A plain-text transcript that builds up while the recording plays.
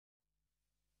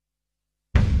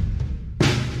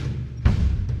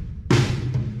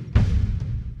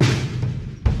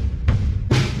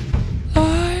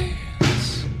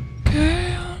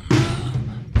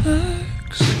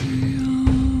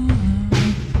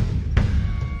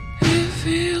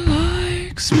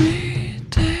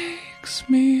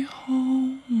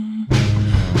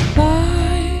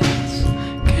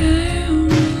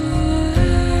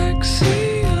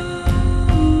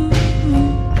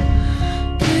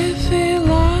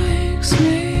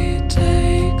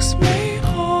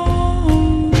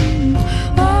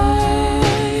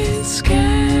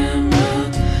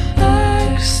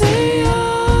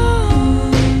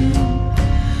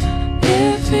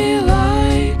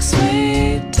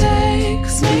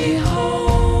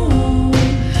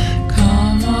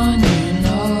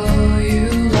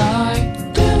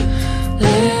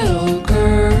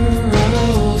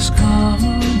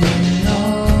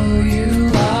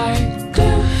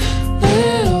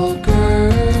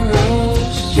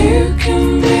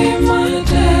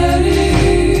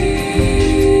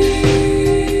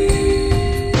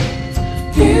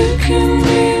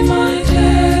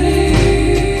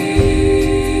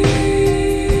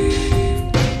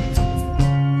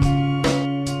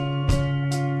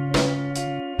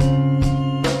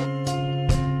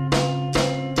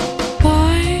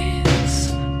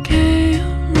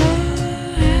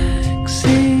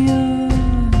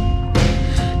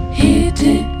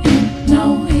didn't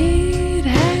know he'd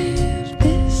have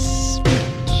this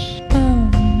much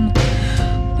fun.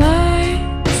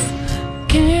 Lights,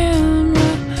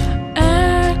 camera,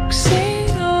 action.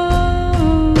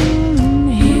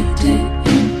 He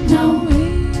didn't know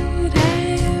he'd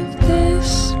have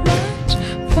this much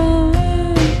fun.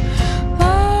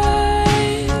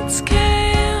 Lights,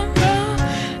 camera,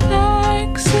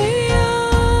 action.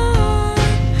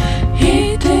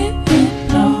 He didn't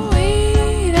know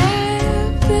he'd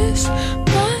have this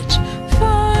much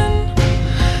fun.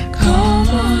 Come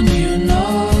on, you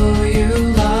know you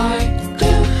like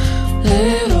them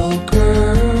little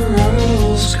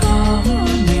girls. Come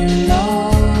on, you know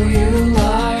you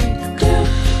like them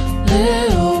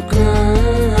little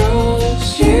girls.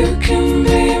 You can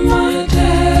be my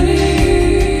daddy.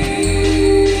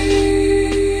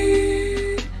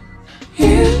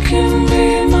 You can be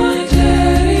my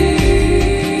daddy.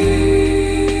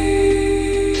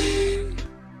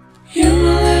 You're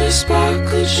my little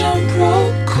sparkle jump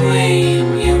rope queen.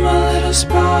 You're my little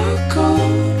sparkle.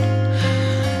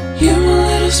 You're my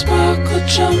little sparkle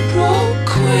jump rope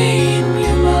queen.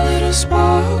 You're my little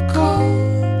sparkle.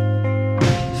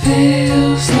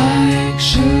 Feels like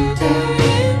sugar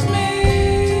in me.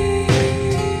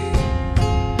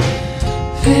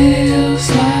 Feels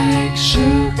like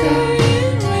sugar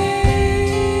in me.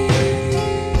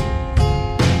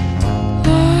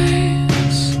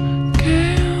 Lights,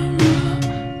 camera,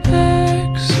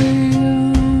 action.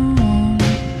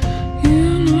 You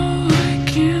know I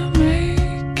can't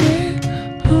make it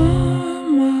on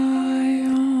my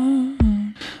own.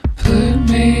 Put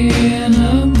me in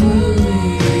a movie.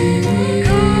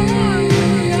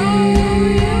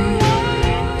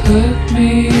 Put me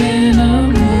in a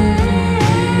movie.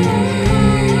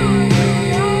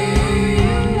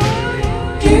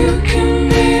 You can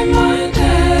be my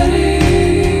daddy.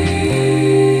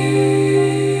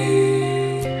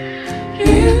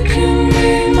 You can be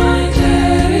my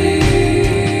daddy.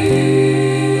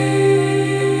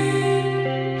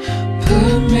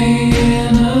 Put me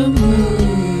in a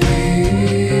movie.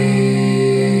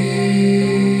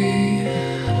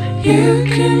 You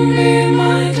can be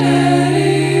my daddy.